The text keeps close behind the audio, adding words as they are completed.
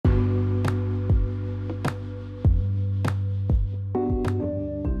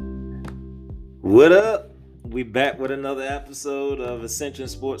What up? We back with another episode of Ascension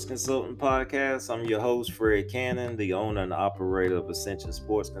Sports Consulting Podcast. I'm your host, Fred Cannon, the owner and operator of Ascension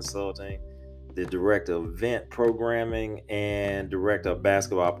Sports Consulting, the director of event programming, and director of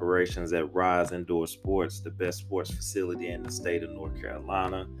basketball operations at Rise Indoor Sports, the best sports facility in the state of North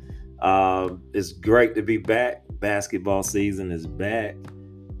Carolina. It's great to be back. Basketball season is back.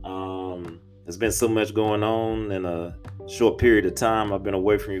 There's been so much going on in a short period of time. I've been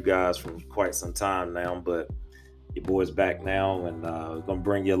away from you guys for quite some time now, but your boy's back now, and we're going to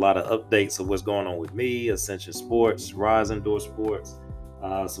bring you a lot of updates of what's going on with me, Ascension Sports, Rise Indoor Sports.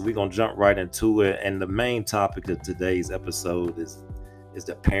 So we're going to jump right into it. And the main topic of today's episode is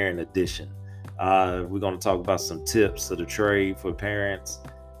the parent edition. We're going to talk about some tips of the trade for parents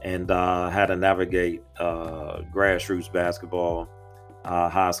and how to navigate grassroots basketball,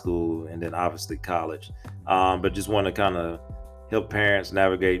 high school, and then obviously college. But just want to kind of help parents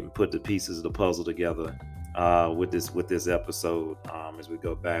navigate and put the pieces of the puzzle together with this episode as we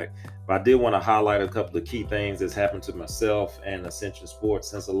go back. But I did want to highlight a couple of key things that's happened to myself and Ascension Sports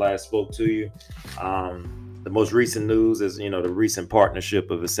since I last spoke to you. The most recent news is, the recent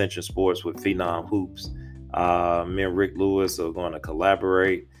partnership of Ascension Sports with Phenom Hoops. Me and Rick Lewis are going to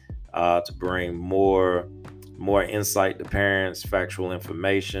collaborate to bring more insight to parents, factual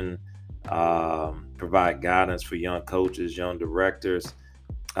information, provide guidance for young coaches, young directors,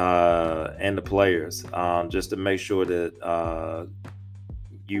 and the players, just to make sure that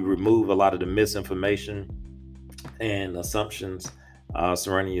you remove a lot of the misinformation and assumptions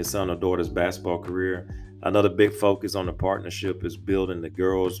surrounding your son or daughter's basketball career. Another big focus on the partnership is building the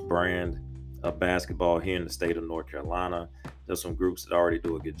girls' brand of basketball here in the state of North Carolina. There's some groups that already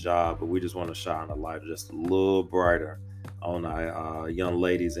do a good job, but we just want to shine a light just a little brighter on our young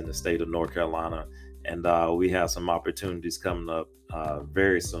ladies in the state of North Carolina. And we have some opportunities coming up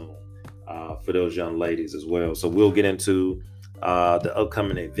very soon for those young ladies as well. So we'll get into the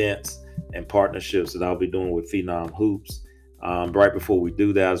upcoming events and partnerships that I'll be doing with Phenom Hoops. Right before we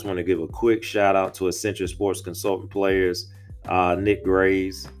do that, I just want to give a quick shout out to Ascension Sports Consultant players, Nick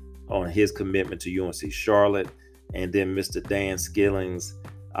Graves on his commitment to UNC Charlotte, and then Mr. Dan Skillings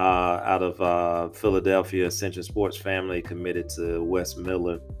out of Philadelphia, Ascension Sports family, committed to Wes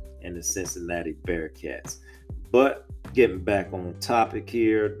Miller and the Cincinnati Bearcats. But getting back on topic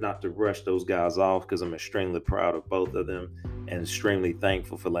here, not to rush those guys off, because I'm extremely proud of both of them and extremely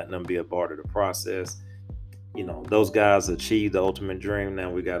thankful for letting them be a part of the process. Those guys achieved the ultimate dream. Now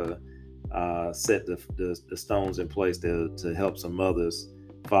we got to set the stones in place to help some others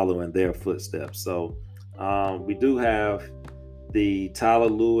follow in their footsteps. So we do have the Tyler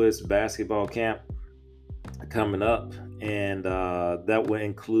Lewis basketball camp coming up, and that will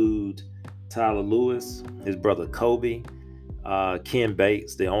include Tyler Lewis, his brother Kobe, Ken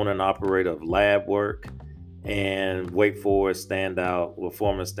Bates, the owner and operator of Lab Work, and Wake Forest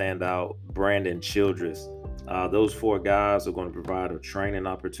former standout Brandon Childress. Those four guys are going to provide a training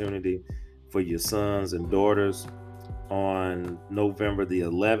opportunity for your sons and daughters on November the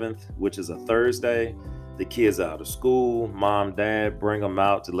 11th, which is a Thursday. The kids are out of school, mom, dad, bring them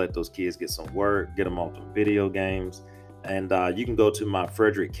out to let those kids get some work, get them off the video games. And you can go to my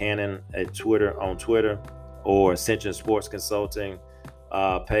Frederick Cannon on Twitter, or Ascension Sports Consulting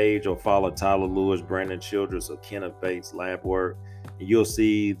page, or follow Tyler Lewis, Brandon Childress, or Kenneth Bates Lab Work. And you'll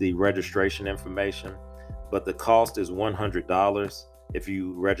see the registration information. But the cost is $100 if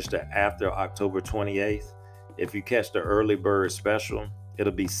you register after October 28th. If you catch the early bird special,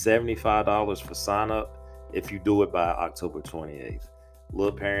 it'll be $75 for sign up if you do it by October 28th.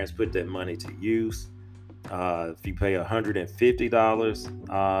 Little parents, put that money to use. If you pay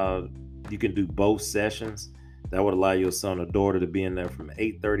 $150, you can do both sessions. That would allow your son or daughter to be in there from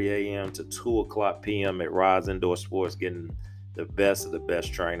 8:30 a.m. to 2 o'clock p.m. at Rise Indoor Sports, getting the best of the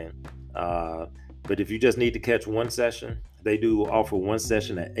best training. But if you just need to catch one session, they do offer one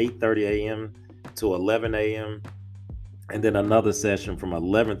session at 8:30 a.m. to 11 a.m. and then another session from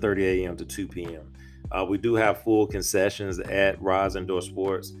 11:30 a.m. to 2 p.m. We do have full concessions at Rise Indoor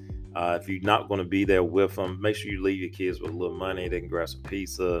Sports. If you're not going to be there with them, make sure you leave your kids with a little money. They can grab some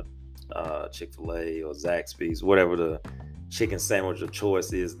pizza, Chick-fil-A or Zaxby's, whatever the chicken sandwich of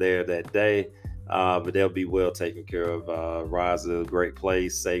choice is there that day. But they'll be well taken care of. Rise is a great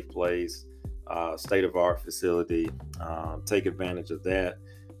place, safe place, state-of-the-art facility. Take advantage of that.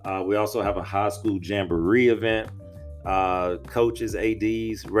 We also have a high school jamboree event. Coaches,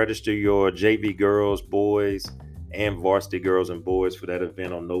 ADs, register your JV girls, boys, and varsity girls and boys for that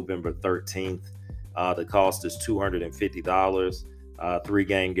event on November 13th. The cost is $250,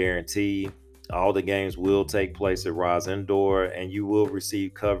 3-game guarantee. All the games will take place at Rise Indoor, and you will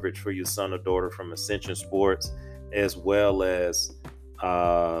receive coverage for your son or daughter from Ascension Sports, as well as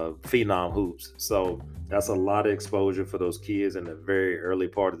Phenom Hoops. So that's a lot of exposure for those kids in the very early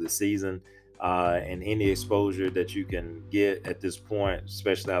part of the season. And any exposure that you can get at this point,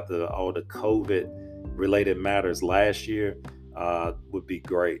 especially after all the COVID related matters last year, would be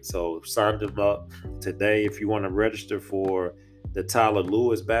great. So sign them up today. If you want to register for the Tyler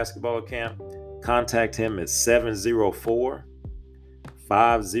Lewis basketball camp, contact him at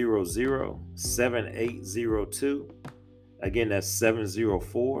 704-500-7802. Again, that's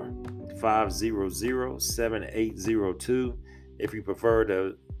 704-500-7802. If you prefer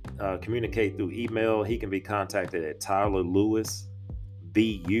to communicate through email, he can be contacted at Tyler Lewis,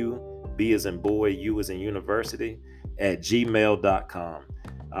 BU, B as in boy, U as in university, at gmail.com.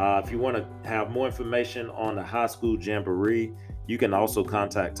 If you want to have more information on the high school jamboree, you can also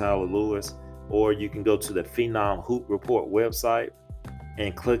contact Tyler Lewis, or you can go to the Phenom Hoop Report website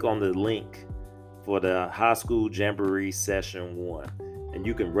and click on the link for the high school jamboree session 1, and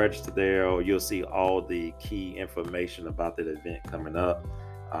you can register there, or you'll see all the key information about that event coming up.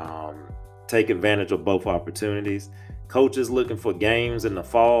 Take advantage of both opportunities. Coaches looking for games in the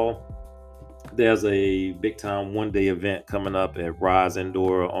fall, there's a big time one-day event coming up at Rise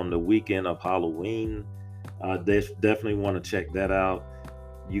Indoor on the weekend of Halloween. They definitely want to check that out.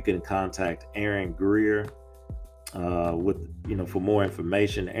 You can contact Aaron Greer for more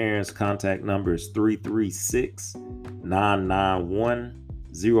information. Aaron's contact number is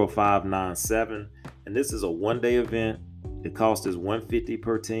 336-991-0597. And this is a one-day event. The cost is $150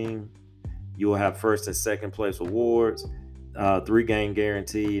 per team. You will have first and second place awards, 3-game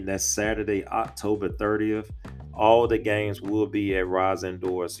guarantee, and that's Saturday, October 30th. All the games will be at Rise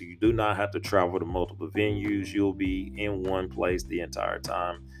Indoor, so you do not have to travel to multiple venues. You'll be in one place the entire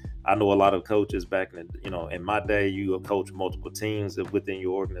time. I know a lot of coaches back in my day, you coach multiple teams within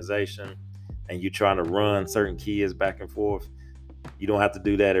your organization, and you're trying to run certain kids back and forth. You don't have to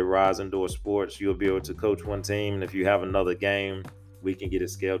do that at Rise Indoor Sports. You'll be able to coach one team, and if you have another game, we can get it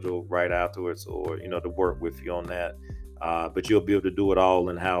scheduled right afterwards, or to work with you on that. But you'll be able to do it all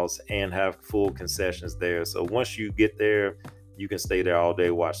in-house and have full concessions there. So once you get there, you can stay there all day,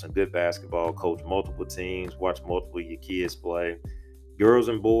 watch some good basketball, coach multiple teams, watch multiple of your kids play. Girls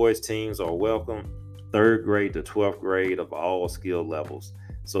and boys teams are welcome, 3rd grade to 12th grade of all skill levels.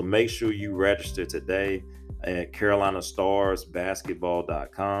 So make sure you register today at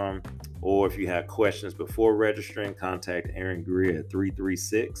CarolinaStarsBasketball.com. Or if you have questions before registering, contact Aaron Greer at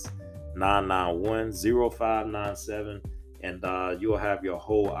 336-991-0597. And you'll have your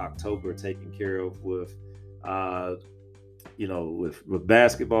whole October taken care of with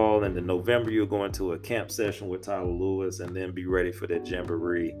basketball. And in November, you'll go into a camp session with Tyler Lewis, and then be ready for that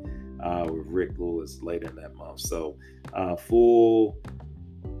jamboree with Rick Lewis later in that month. So full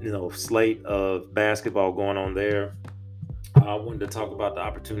slate of basketball going on there. I wanted to talk about the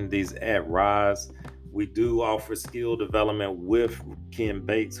opportunities at Rise. We do offer skill development with Ken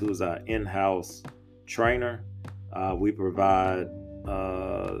Bates, who is our in-house trainer. We provide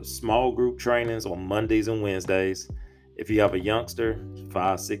small group trainings on Mondays and Wednesdays. If you have a youngster,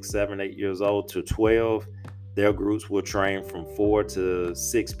 5, 6, 7, 8 years old to 12, their groups will train from 4 to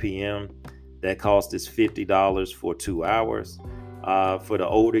 6 p.m. That cost is $50 for 2 hours. For the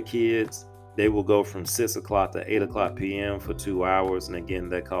older kids, they will go from 6 o'clock to 8 o'clock p.m. for 2 hours. And again,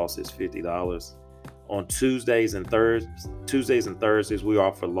 that cost is $50. On Tuesdays and Thursdays, we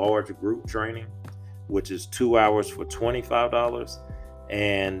offer large group training, which is 2 hours for $25.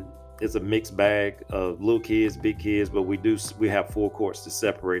 And it's a mixed bag of little kids, big kids, but we have 4 courts to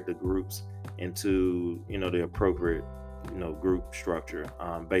separate the groups into, the appropriate, group structure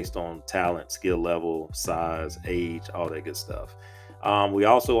based on talent, skill level, size, age, all that good stuff. We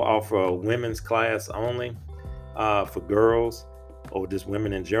also offer a women's class only for girls, or just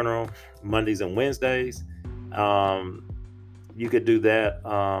women in general, Mondays and Wednesdays. You could do that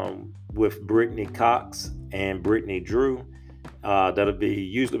with Brittany Cox and Brittany Drew. That'll be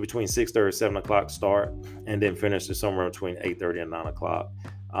usually between 6:30 7 o'clock start, and then finish somewhere between 8:30 and 9 o'clock.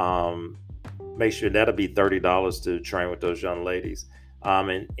 Make sure that'll be $30 to train with those young ladies.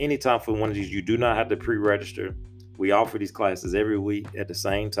 And anytime for one of these, you do not have to pre-register. We offer these classes every week at the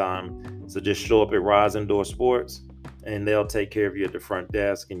same time. So just show up at Rise Indoor Sports, and they'll take care of you at the front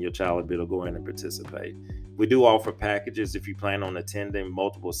desk, and your child will be able to go in and participate. We do offer packages if you plan on attending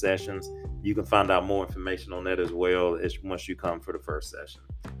multiple sessions. You can find out more information on that as well once you come for the first session.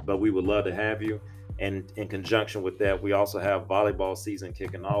 But we would love to have you. And in conjunction with that, we also have volleyball season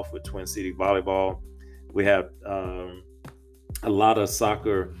kicking off with Twin City Volleyball. We have a lot of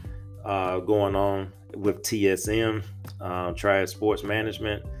soccer going on with TSM, Triad Sports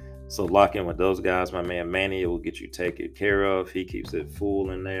Management. So lock in with those guys. My man Manny will get you taken care of. He keeps it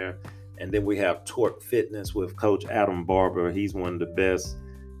full in there. And then we have Torque Fitness with Coach Adam Barber. He's one of the best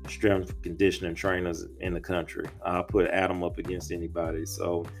strength conditioning trainers in the country. I'll put Adam up against anybody.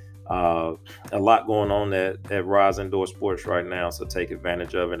 So a lot going on at Rise Indoor Sports right now. So take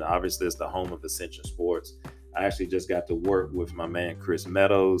advantage of it. And obviously, it's the home of Ascension Sports. I actually just got to work with my man Chris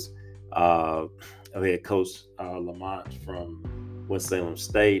Meadows, head coach Lamont from Winston-Salem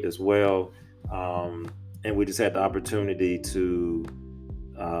State as well. And we just had the opportunity to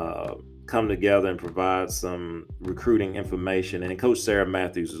come together and provide some recruiting information. And Coach Sarah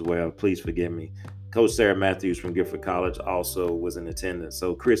Matthews as well. Please forgive me. Coach Sarah Matthews from Gifford College also was in attendance.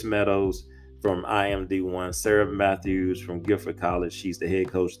 So Chris Meadows from IMD1, Sarah Matthews from Gifford College, she's the head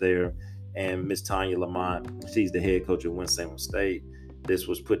coach there, and Miss Tanya Lamont, she's the head coach at Winston-Salem State. This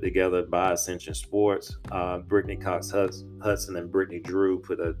was put together by Ascension Sports. Brittany Cox Hudson and Brittany Drew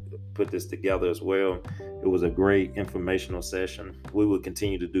put this together as well. It was a great informational session. We will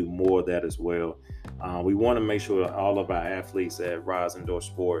continue to do more of that as well. We want to make sure that all of our athletes at Rise Indoor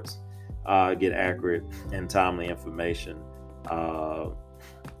Sports get accurate and timely information,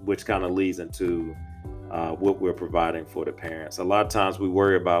 which kind of leads into what we're providing for the parents. A lot of times we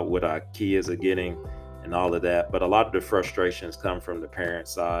worry about what our kids are getting and all of that, but a lot of the frustrations come from the parent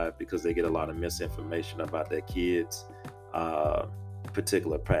side because they get a lot of misinformation about their kids'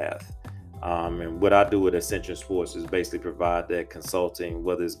 particular path. And what I do with Ascension Sports is basically provide that consulting,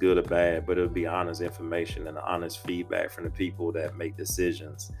 whether it's good or bad, but it'll be honest information and honest feedback from the people that make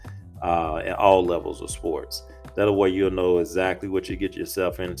decisions at all levels of sports. That way you'll know exactly what you get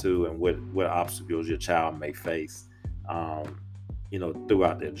yourself into and what obstacles your child may face,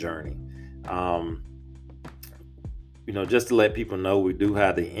 throughout their journey. Just to let people know, we do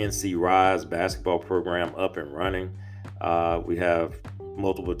have the NC Rise basketball program up and running. We have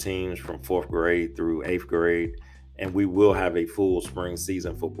multiple teams from 4th grade through 8th grade, and we will have a full spring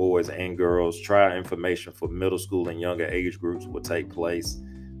season for boys and girls. Trial information for middle school and younger age groups will take place.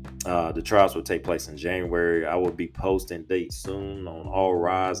 The trials will take place in January. I will be posting dates soon on all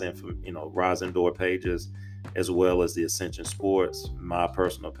Rise and Rise Indoor pages, as well as the Ascension Sports, my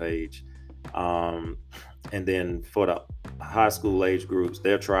personal page. And then for the high school age groups,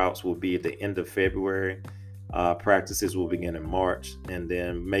 their trials will be at the end of February. Practices will begin in March, and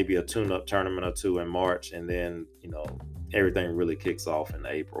then maybe a tune-up tournament or two in March, and then everything really kicks off in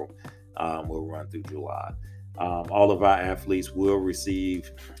April. We'll run through July. All of our athletes will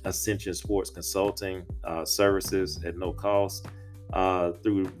receive Ascension Sports Consulting services at no cost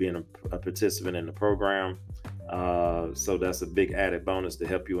through being a participant in the program. So that's a big added bonus to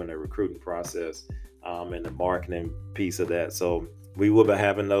help you in the recruiting process and the marketing piece of that. So we will be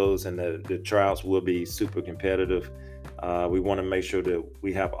having those, and the trials will be super competitive. We want to make sure that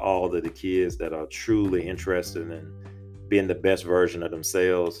we have all of the kids that are truly interested in being the best version of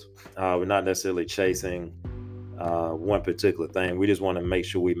themselves. We're not necessarily chasing one particular thing. We just want to make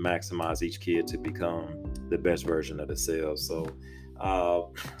sure we maximize each kid to become the best version of themselves. So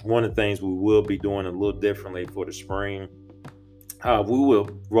one of the things we will be doing a little differently for the spring, we will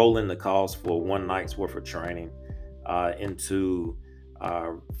roll in the cost for one night's worth of training into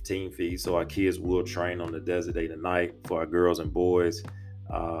our team fees. So our kids will train on the designated night for our girls and boys.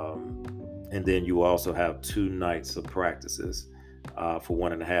 And then you also have 2 nights of practices for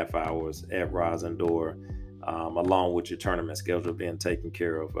 1.5 hours at Rise Indoor, along with your tournament schedule being taken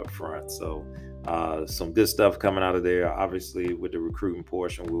care of up front. So some good stuff coming out of there. Obviously, with the recruiting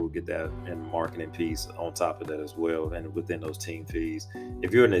portion, we will get that and marketing piece on top of that as well, and within those team fees.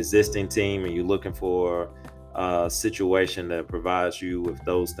 If you're an existing team and you're looking for a situation that provides you with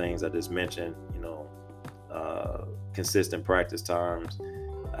those things I just mentioned, consistent practice times,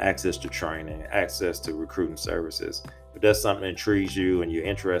 access to training, access to recruiting services, if that's something that intrigues you and you're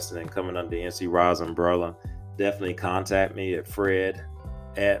interested in coming under the NC Rise umbrella, definitely contact me at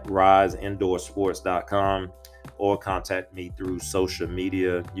fred@riseindoorsports.com or contact me through social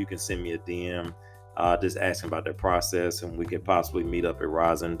media. You can send me a DM just asking about the process, and we could possibly meet up at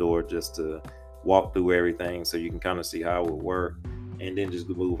Rise Indoor just to walk through everything so you can kind of see how it would work and then just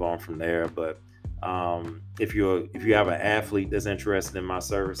move on from there. But if you have an athlete that's interested in my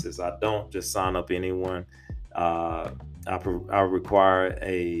services, I don't just sign up anyone. I require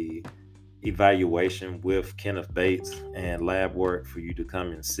a evaluation with Kenneth Bates and lab work for you to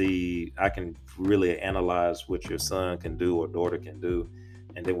come and see. I can really analyze what your son can do or daughter can do,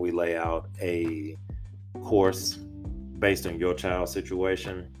 and then we lay out a course based on your child's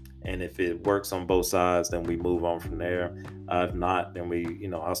situation And if it works on both sides, then we move on from there. If not,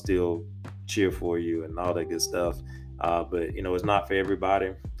 then I'll still cheer for you and all that good stuff. But it's not for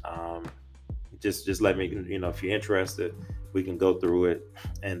everybody. Just let me, if you're interested, we can go through it,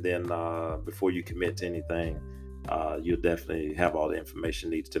 and then before you commit to anything, you'll definitely have all the information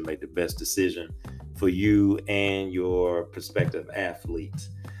needed to make the best decision for you and your prospective athletes.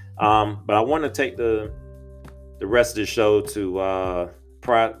 But I want to take the rest of the show to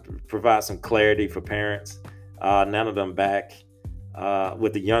provide some clarity for parents. Now that I'm back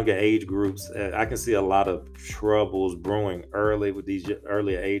with the younger age groups, I can see a lot of troubles brewing early with these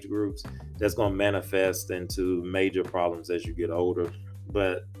earlier age groups. That's going to manifest into major problems as you get older.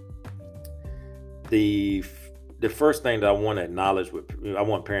 But the first thing that I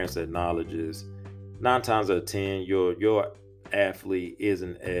want parents to acknowledge is 9 times out of 10, your athlete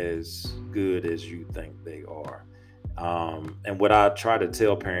isn't as good as you think they are. And what I try to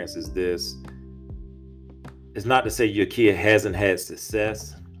tell parents is this: it's not to say your kid hasn't had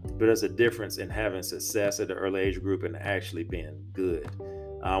success, but there's a difference in having success at the early age group and actually being good.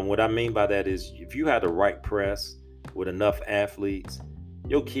 What I mean by that is, if you have the right press with enough athletes,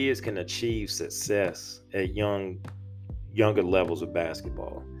 your kids can achieve success at younger levels of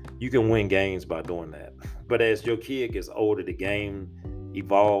basketball. You can win games by doing that. But as your kid gets older, the game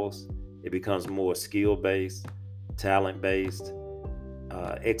evolves. It becomes more skill-based, talent-based,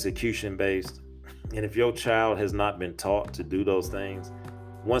 execution-based. And if your child has not been taught to do those things,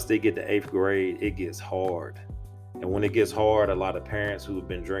 once they get to 8th grade, it gets hard. And when it gets hard, a lot of parents who have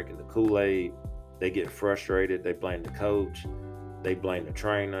been drinking the Kool-Aid, they get frustrated. They blame the coach. They blame the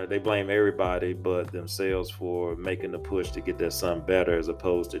trainer. They blame everybody but themselves for making the push to get their son better, as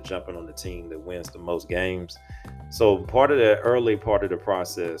opposed to jumping on the team that wins the most games. So part of the early part of the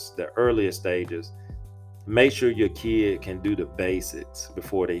process, the earliest stages, make sure your kid can do the basics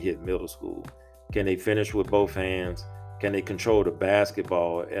before they hit middle school. Can they finish with both hands? Can they control the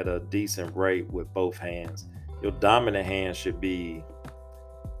basketball at a decent rate with both hands? Your dominant hand should be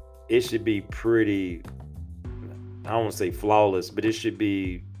pretty, I don't want to say flawless, but it should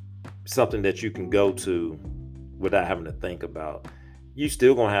be something that you can go to without having to think about. You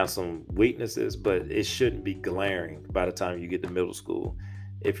still gonna have some weaknesses, but it shouldn't be glaring by the time you get to middle school.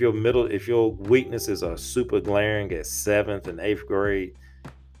 If your weaknesses are super glaring at 7th and 8th grade,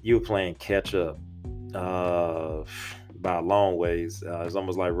 you're playing catch up by a long ways. It's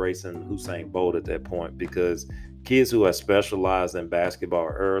almost like racing Usain Bolt at that point, because kids who are specialized in basketball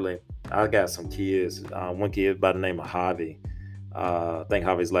early, I got some kids, one kid by the name of Javi. I think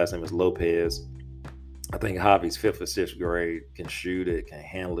Javi's last name is Lopez. I think Javi's 5th or 6th grade, can shoot it, can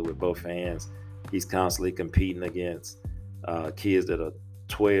handle it with both hands. He's constantly competing against kids that are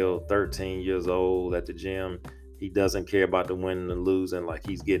 12, 13 years old at the gym. He doesn't care about the winning and losing. Like,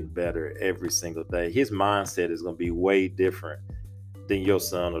 he's getting better every single day. His mindset is going to be way different than your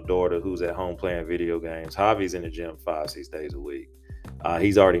son or daughter who's at home playing video games. Javi's in the gym 5-6 days a week.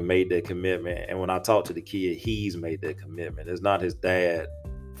 He's already made that commitment. And when I talk to the kid, he's made that commitment. It's not his dad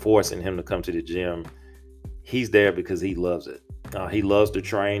forcing him to come to the gym. He's there because he loves it. He loves to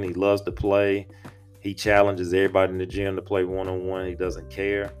train. He loves to play. He challenges everybody in the gym to play one-on-one. He doesn't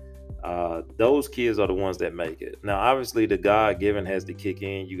care. Those kids are the ones that make it. Now, obviously, the God-given has to kick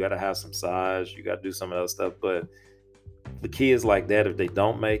in. You got to have some size. You got to do some of that stuff. But the kids like that, if they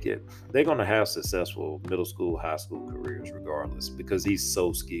don't make it, they're going to have successful middle school, high school careers regardless, because he's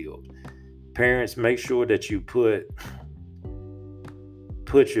so skilled. Parents, make sure that you put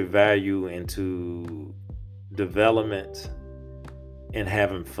your value into development and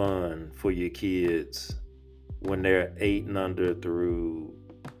having fun for your kids when they're 8 and under through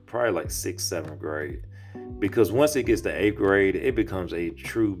probably like 6th, 7th grade. Because once it gets to 8th grade, it becomes a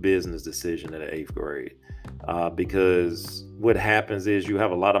true business decision at 8th grade. Because what happens is you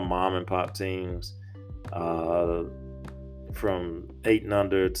have a lot of mom and pop teams from 8 and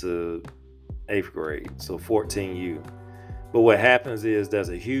under to 8th grade, so 14U. But what happens is there's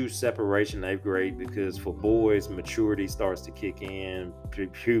a huge separation in 8th grade, because for boys, maturity starts to kick in,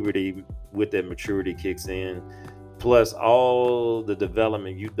 puberty with that maturity kicks in. Plus, all the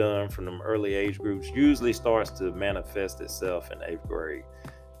development you've done from them early age groups usually starts to manifest itself in 8th grade.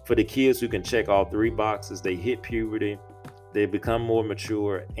 For the kids who can check all 3 boxes, they hit puberty, they become more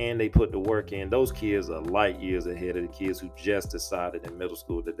mature, and they put the work in. Those kids are light years ahead of the kids who just decided in middle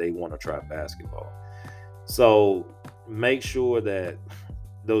school that they want to try basketball. So make sure that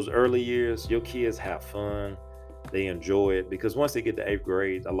those early years, your kids have fun, they enjoy it, because once they get to 8th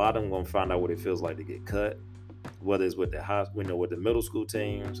grade, a lot of them are going to find out what it feels like to get cut, whether it's with with the middle school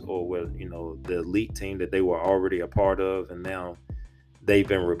teams or with the elite team that they were already a part of, and now they've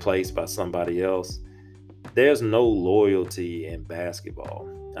been replaced by somebody else. There's no loyalty in basketball.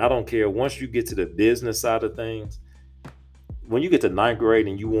 I don't care. Once you get to the business side of things, when you get to ninth grade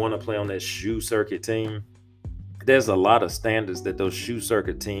and you want to play on that shoe circuit team, there's a lot of standards that those shoe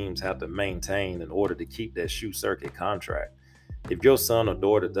circuit teams have to maintain in order to keep that shoe circuit contract. If your son or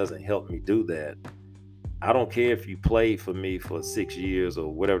daughter doesn't help me do that, I don't care if you play for me for 6 years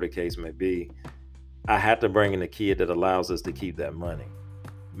or whatever the case may be. I have to bring in a kid that allows us to keep that money.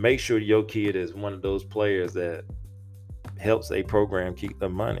 Make sure your kid is one of those players that helps a program keep the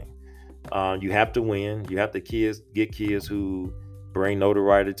money. You have to win. You have to get kids who bring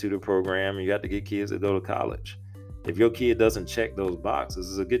notoriety to the program, and you have to get kids that go to college. If your kid doesn't check those boxes,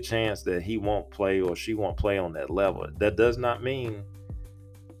 there's a good chance that he won't play or she won't play on that level. That does not mean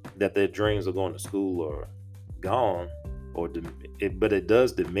that their dreams of going to school are gone, but it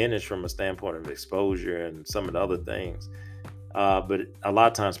does diminish from a standpoint of exposure and some of the other things. But a lot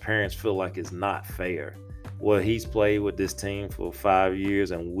of times parents feel like it's not fair. Well, he's played with this team for 5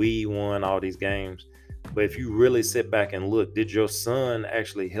 years and we won all these games. But if you really sit back and look, did your son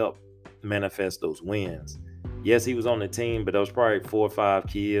actually help manifest those wins? Yes, he was on the team, but there was probably 4 or 5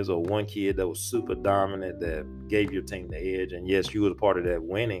 kids or one kid that was super dominant that gave your team the edge. And yes, you were a part of that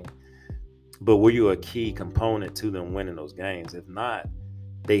winning. But were you a key component to them winning those games? If not,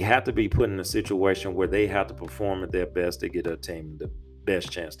 they have to be put in a situation where they have to perform at their best to get their team the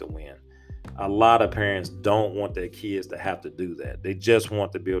best chance to win. A lot of parents don't want their kids to have to do that. They just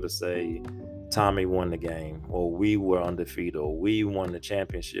want to be able to say, Tommy won the game, or we were undefeated, or we won the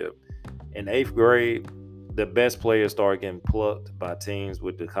championship. In 8th grade, the best players start getting plucked by teams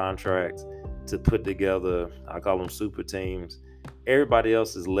with the contracts to put together, I call them super teams. Everybody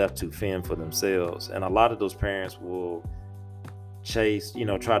else is left to fend for themselves. And a lot of those parents will try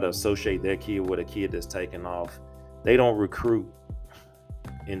to associate their kid with a kid that's taken off. They don't recruit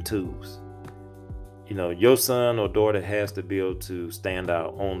in twos. Your son or daughter has to be able to stand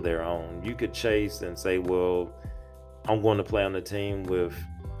out on their own. You could chase and say, well, I'm going to play on the team with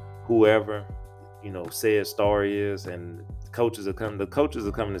whoever, said star is, and the coaches are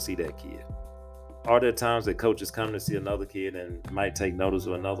coming to see that kid. Are there times that coaches come to see another kid and might take notice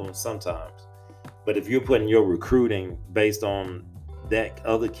of another one? Sometimes. But if you're putting your recruiting based on that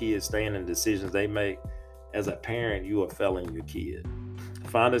other kid staying in decisions they make, as a parent, you are failing your kid.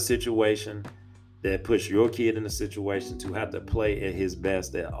 Find a situation that puts your kid in a situation to have to play at his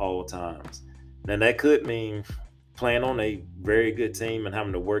best at all times. Now, that could mean playing on a very good team and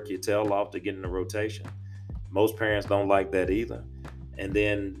having to work your tail off to get in the rotation. Most parents don't like that either. And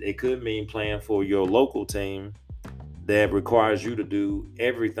then it could mean playing for your local team that requires you to do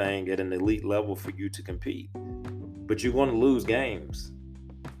everything at an elite level for you to compete. But you're going to lose games.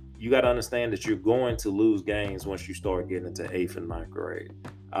 You got to understand that you're going to lose games once you start getting into 8th and 9th grade.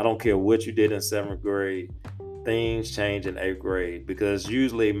 I don't care what you did in 7th grade. Things change in 8th grade, because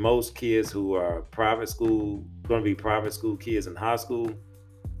usually most kids who are going to be private school kids in high school,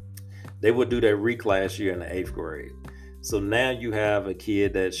 they would do their reclass year in the 8th grade. So now you have a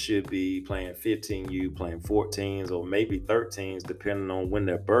kid that should be playing 15U, playing 14s or maybe 13s, depending on when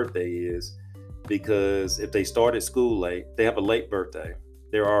their birthday is. Because if they started school late, they have a late birthday.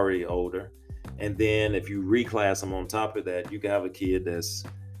 They're already older. And then if you reclass them on top of that, you can have a kid that's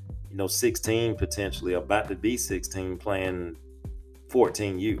 16 potentially, about to be 16, playing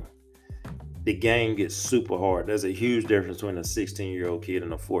 14U. The game gets super hard. There's a huge difference between a 16-year-old kid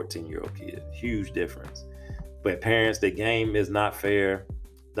and a 14-year-old kid. Huge difference. But parents, the game is not fair.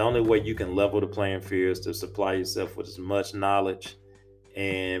 The only way you can level the playing field is to supply yourself with as much knowledge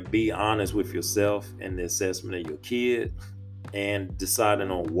and be honest with yourself in the assessment of your kid and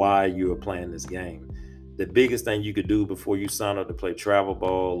deciding on why you are playing this game. The biggest thing you could do before you sign up to play travel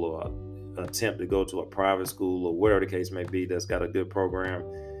ball or attempt to go to a private school or whatever the case may be that's got a good program,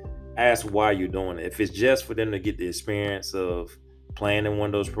 ask why you're doing it. If it's just for them to get the experience of playing in one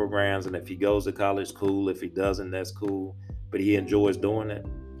of those programs, and if he goes to college, cool. If he doesn't, that's cool. But he enjoys doing it,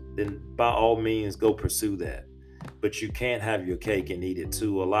 then by all means, go pursue that. But you can't have your cake and eat it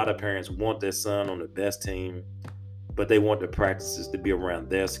too. A lot of parents want their son on the best team, but they want the practices to be around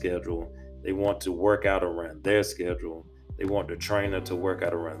their schedule. They want to work out around their schedule. They want the trainer to work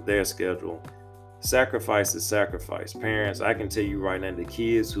out around their schedule. Sacrifice is sacrifice. Parents, I can tell you right now, the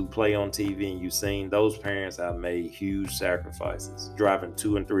kids who play on TV and you've seen, those parents have made huge sacrifices. Driving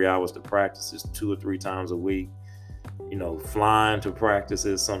 2 and 3 hours to practices 2 or 3 times a week. Flying to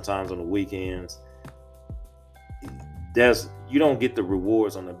practices sometimes on the weekends. You don't get the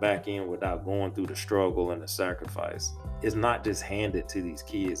rewards on the back end without going through the struggle and the sacrifice. It's not just handed to these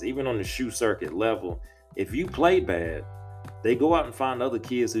kids. Even on the shoe circuit level, if you play bad, They go out and find other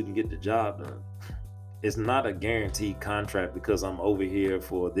kids who can get the job done. It's not a guaranteed contract because I'm over here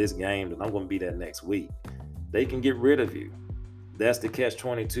for this game that I'm going to be there next week. They can get rid of you. That's the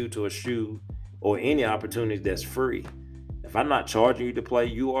catch-22 to a shoe or any opportunity that's free. If I'm not charging you to play,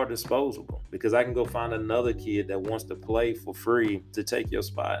 you are disposable, because I can go find another kid that wants to play for free to take your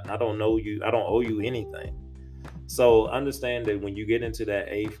spot. I don't know you. I don't owe you anything. So understand that when you get into that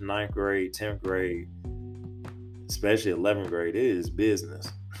 8th, 9th grade, 10th grade, especially 11th grade, it is business.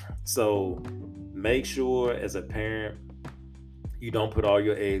 So make sure as a parent, you don't put all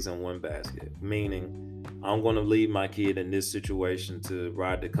your eggs in one basket, meaning I'm going to leave my kid in this situation to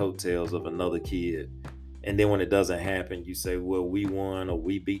ride the coattails of another kid. And then when it doesn't happen, you say, well, we won or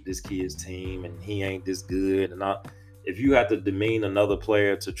we beat this kid's team and he ain't this good. And if you have to demean another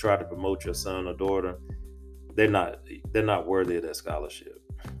player to try to promote your son or daughter, they're not worthy of that scholarship.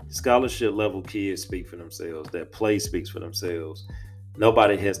 Scholarship level kids speak for themselves. That play speaks for themselves.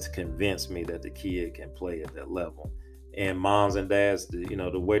 Nobody has to convince me that the kid can play at that level. And moms and dads,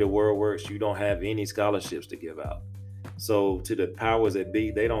 the way the world works, you don't have any scholarships to give out. So to the powers that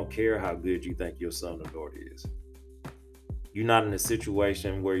be, they don't care how good you think your son or daughter is. You're not in a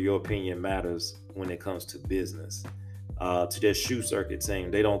situation where your opinion matters when it comes to business. To their shoe circuit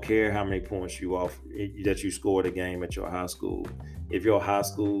team, they don't care how many points that you scored a game at your high school. If your high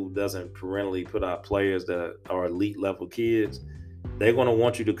school doesn't parentally put out players that are elite level kids, they're going to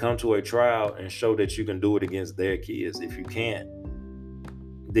want you to come to a trial and show that you can do it against their kids. If you can't,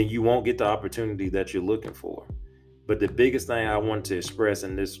 then you won't get the opportunity that you're looking for. But the biggest thing I want to express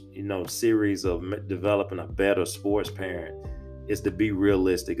in this, series of developing a better sports parent is to be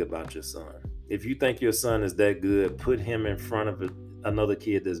realistic about your son. If you think your son is that good, put him in front of another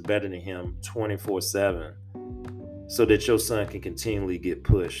kid that's better than him 24/7 so that your son can continually get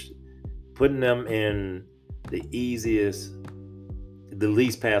pushed. Putting them in the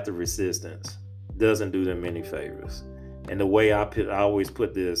least path of resistance doesn't do them any favors. And the way I always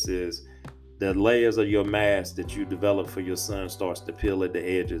put this is the layers of your mask that you develop for your son starts to peel at the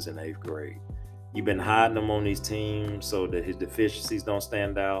edges in 8th grade. You've been hiding him on these teams so that his deficiencies don't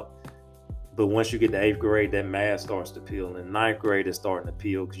stand out. But once you get to 8th grade, that mask starts to peel. In 9th grade, it's starting to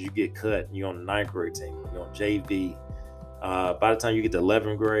peel because you get cut and you're on the 9th grade team, you're on JV. By the time you get to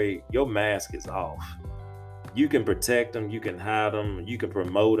 11th grade, your mask is off. You can protect them, you can hide them, you can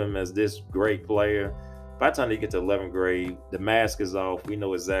promote them as this great player. By the time you get to 11th grade, the mask is off. We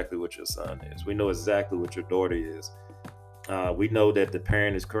know exactly what your son is. We know exactly what your daughter is. We know that the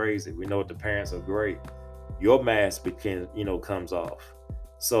parent is crazy. We know that the parents are great. Your mask comes off.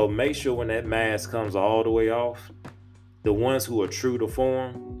 So make sure when that mask comes all the way off, the ones who are true to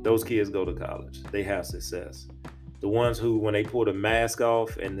form, those kids go to college. They have success. The ones who, when they pull the mask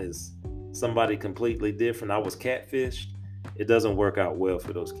off and there's somebody completely different, I was catfished, it doesn't work out well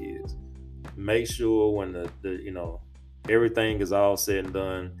for those kids. Make sure when everything is all said and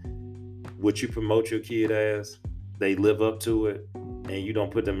done, what you promote your kid as, they live up to it, and you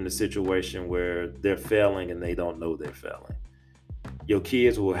don't put them in a situation where they're failing and they don't know they're failing. Your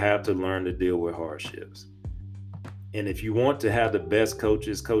kids will have to learn to deal with hardships. And if you want to have the best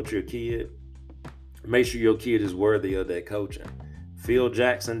coaches coach your kid, make sure your kid is worthy of that coaching. Phil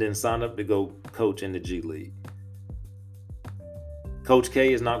Jackson didn't sign up to go coach in the G League. Coach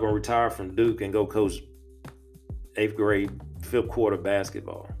K is not going to retire from Duke and go coach 8th grade, 5th quarter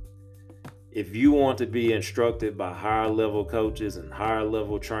basketball. If you want to be instructed by higher level coaches and higher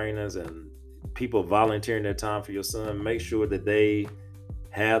level trainers and people volunteering their time for your son, make sure that they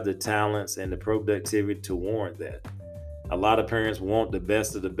have the talents and the productivity to warrant that. A lot of parents want the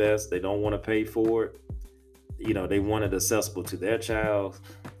best of the best. They don't want to pay for it. They want it accessible to their child.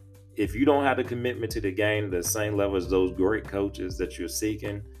 If you don't have the commitment to the game at the same level as those great coaches that you're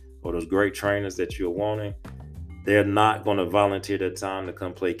seeking or those great trainers that you're wanting, they're not going to volunteer their time to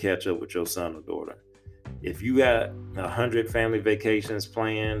come play catch up with your son or daughter. If you got 100 family vacations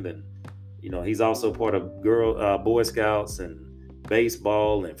planned and he's also part of Boy Scouts and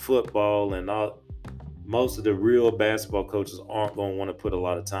baseball and football and all. Most of the real basketball coaches aren't going to want to put a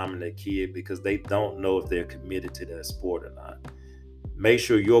lot of time in their kid because they don't know if they're committed to that sport or not. Make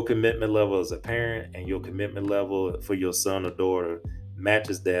sure your commitment level as a parent and your commitment level for your son or daughter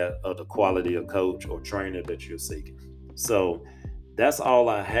matches that of the quality of coach or trainer that you're seeking. So that's all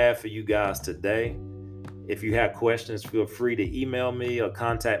I have for you guys today. If you have questions, feel free to email me or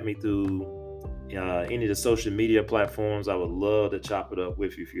contact me through any of the social media platforms. I would love to chop it up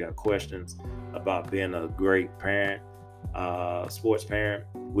with you if you have questions about being a great parent, sports parent.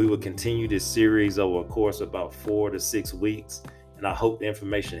 We will continue this series over a course of about 4 to 6 weeks. And I hope the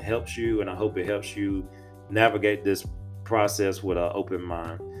information helps you, and I hope it helps you navigate this process with an open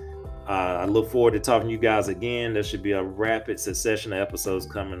mind. I look forward to talking to you guys again. There should be a rapid succession of episodes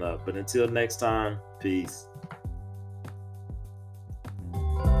coming up. But until next time, peace.